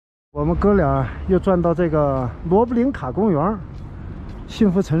我们哥俩又转到这个罗布林卡公园，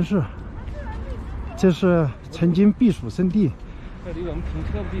幸福城市。这是曾经避暑胜地。这离我们停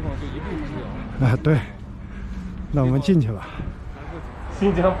车的地方就1步之遥。对。那我们进去吧。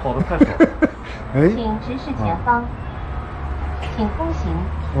新疆跑得太少了。哎，请直视前方，请通行。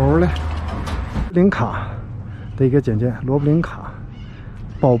哦嘞，林卡的一个简介，罗布林卡，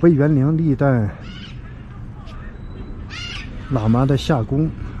宝贝园林历代喇嘛的夏宫，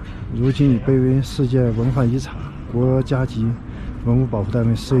如今已被为世界文化遗产、国家级文物保护单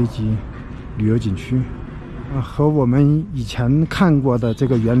位4A 级旅游景区。和我们以前看过的这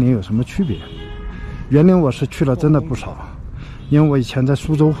个园林有什么区别？园林我是去了真的不少，因为我以前在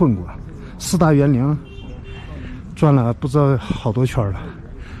苏州混过，4大园林转了不知道好多圈了。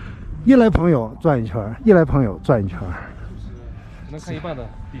一来朋友转一圈，一来朋友转一圈，能看一半的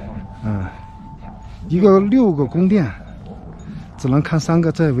地方。一个6个宫殿，只能看3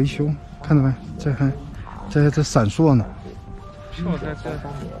个在维修，看到没？这还在闪烁呢。票在这，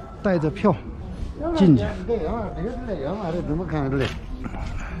带着票进去。怎么看这里？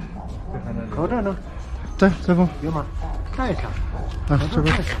口罩呢？在这不？有吗？带上。这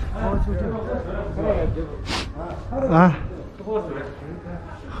边。哦，就这。啊。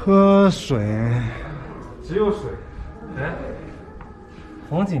喝水。只有水。哎，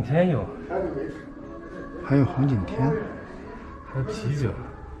黄景天有。还有红景天。还有啤酒。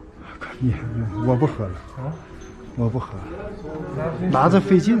可以，我不喝了。我不喝，拿着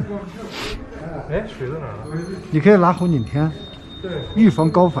费劲。哎，水在哪儿呢？你可以拿红景天，对，预防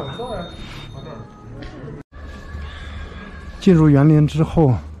高反。进入园林之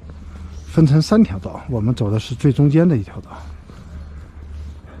后，分成3条道，我们走的是最中间的一条道。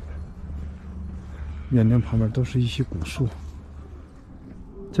园林旁边都是一些古树，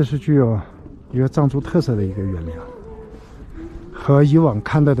这是具有一个藏族特色的一个园林，和以往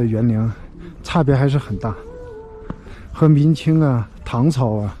看到的园林差别还是很大。和明清啊、唐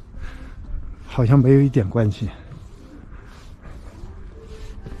朝啊，好像没有一点关系。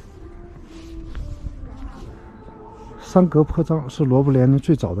桑格坡藏是罗布林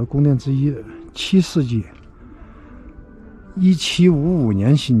最早的宫殿之一，7世纪，1755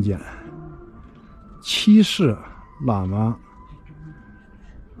年兴建。7世喇嘛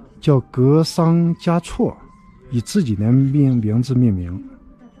叫格桑嘉措，以自己的名字命名。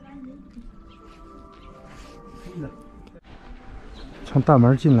从大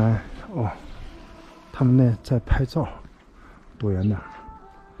门进来，他们那在拍照，躲远点。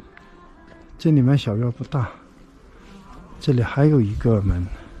这里面小院不大，这里还有一个门，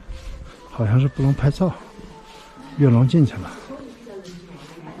好像是不能拍照。月龙进去了，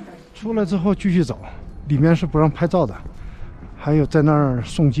出来之后继续走，里面是不让拍照的，还有在那儿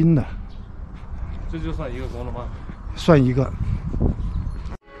诵经的。这就算一个宫了吗？算一个。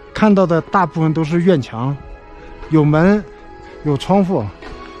看到的大部分都是院墙，有门。有窗户，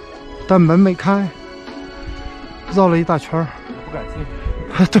但门没开，绕了一大圈儿。不敢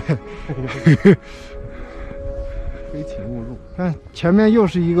进。对。非请勿入。看前面又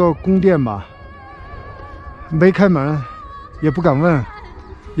是一个宫殿吧，没开门，也不敢问，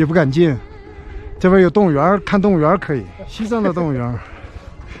也不敢进。这边有动物园，看动物园可以。西藏的动物园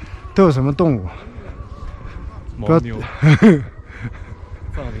都有什么动物？牦牛。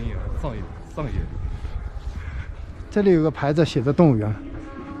藏羚羊、藏野。这里有个牌子写着动物园，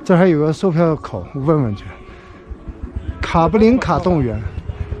这还有个售票口，我问问去。卡布林卡动物园，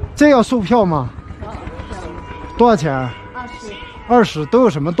这要售票吗？多少钱？20都有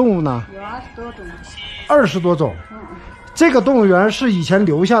什么动物呢？有20多种。20多种。这个动物园是以前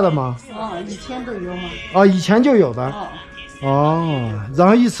留下的吗？以前都有嘛。以前就有的。然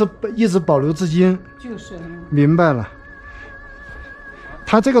后一直保留至今。就是。明白了。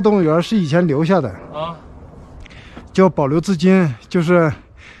它这个动物园是以前留下的。就保留至今，就是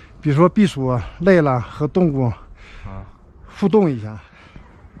比如说避暑累了，和动物互动一下。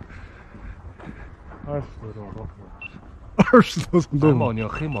20多种20多种动物。白牦牛、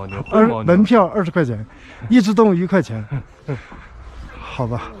黑牦牛、灰牦牛。门票20块钱，一只动物1块钱。好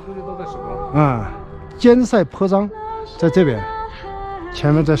吧。都在施工。坚塞坡藏在这边，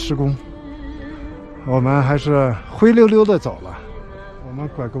前面在施工。我们还是灰溜溜的走了。我们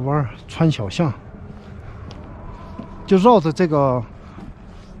拐个弯，穿小巷。就绕着这个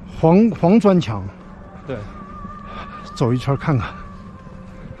黄砖墙，对，走一圈看看。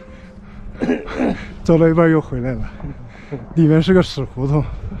走了一半又回来了，里面是个屎胡同，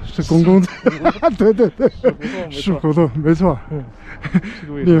是公共对，屎胡同没错，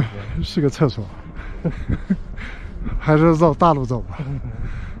里面是个厕所，还是绕大路走吧，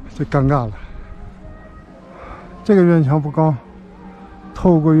这尴尬了。这个院墙不高，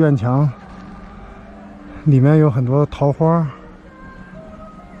透过院墙，里面有很多桃花，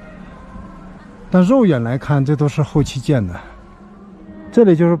但肉眼来看，这都是后期建的。这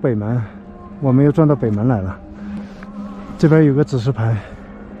里就是北门，我们又转到北门来了。这边有个指示牌，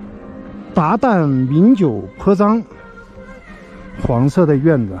达旦名酒坡章，黄色的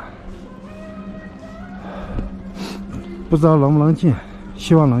院子，不知道能不能进，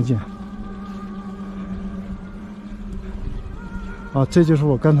希望能进。啊，这就是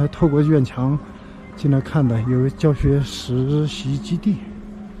我刚才透过院墙进来看的，有教学实习基地。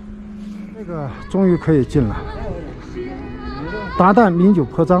这个终于可以进了，达旦名酒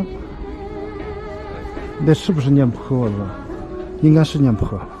坡章，那是不是念坡？我知道，应该是念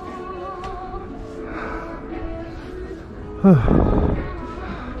坡。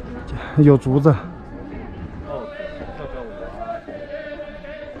有竹子。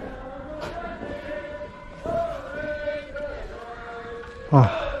啊，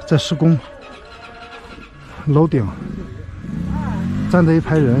在施工，楼顶站着一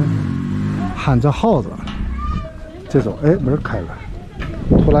排人，喊着号子，这种，哎，门开了，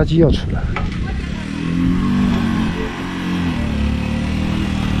拖拉机要出来。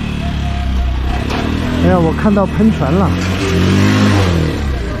哎呀，我看到喷泉了，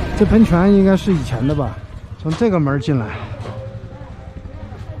这喷泉应该是以前的吧？从这个门进来。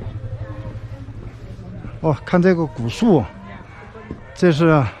哦，看这个古树。这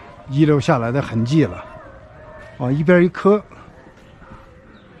是遗留下来的痕迹了，哦，一边一棵，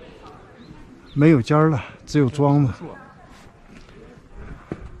没有尖了，只有桩子。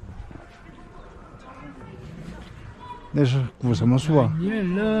那是古什么树啊？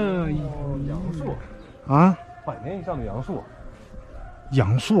杨树啊，100年以上的杨树。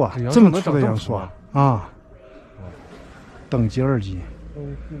杨树啊，这么粗的杨树啊！啊，等级2级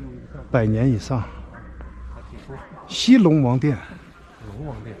，100年以上。西龙王殿。龙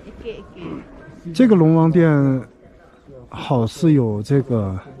王殿，这个龙王殿好似有这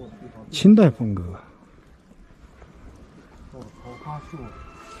个清代风格。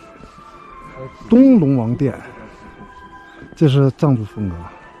东龙王殿，这是藏族风格。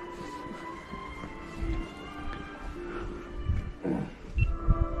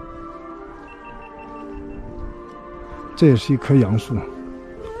这也是一棵杨树。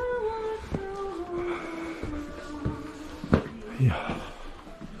哎呀！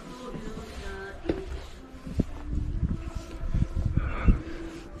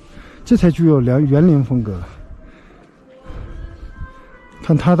这才具有园林风格。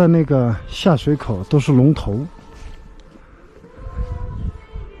看它的那个下水口都是龙头。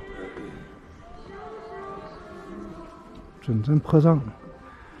准真坡章，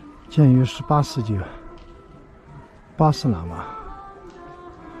建于18世纪，巴士喇嘛，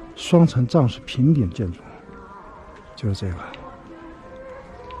双层藏式平顶建筑，就是这个。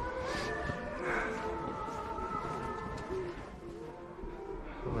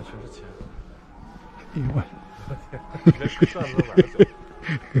全是钱。哎呦喂！这转子晚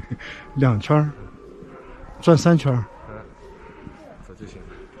了2圈，转3圈。走就行了，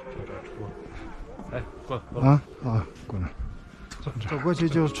朝这儿出。哎，过啊啊，过来，走过去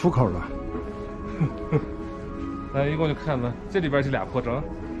就是出口了。来，一共就看了这里边就2坡章，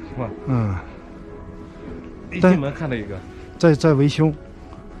是吧？嗯。一进门看到一个，在维修。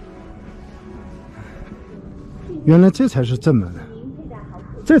原来这才是正门。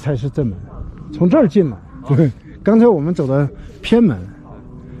这才是正门，从这儿进来。对，刚才我们走的偏门。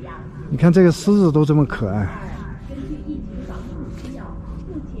你看这个狮子都这么可爱，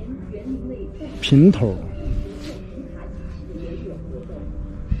平头，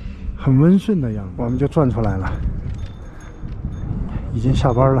很温顺的样子。我们就转出来了，已经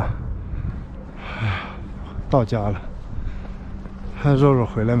下班了，到家了。看肉肉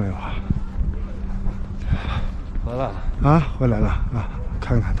回来没有啊？回来了啊，回来了啊！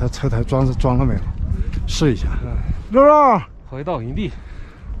看看他车台装了没有，试一下。肉肉回到营地，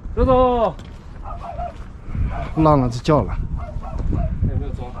肉肉，浪了，这叫了。有没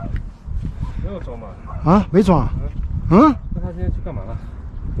有装？没有装吧？啊，没装。嗯？那他今天去干嘛了？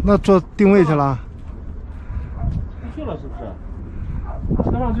那做定位去了。出去了是不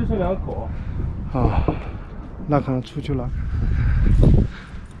是？车上就剩2口。啊，那可能出去了。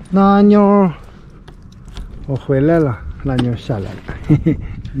那妞，我回来了。那妞下来了，嘿嘿，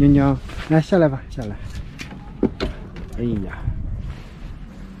妞妞，来下来吧，下来。哎呀，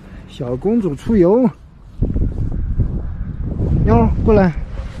小公主出游，妞过来，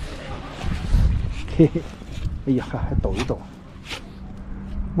嘿嘿，哎呀，还抖一抖。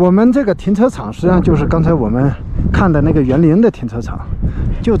我们这个停车场实际上就是刚才我们看的那个园林的停车场，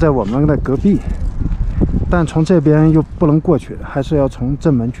就在我们的隔壁。但从这边又不能过去，还是要从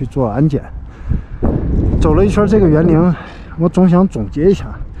正门去做安检。走了一圈这个园林，我总想总结一下，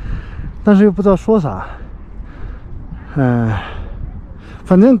但是又不知道说啥。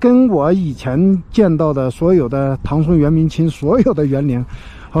反正跟我以前见到的所有的唐宋元明清所有的园林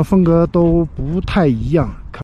和风格都不太一样。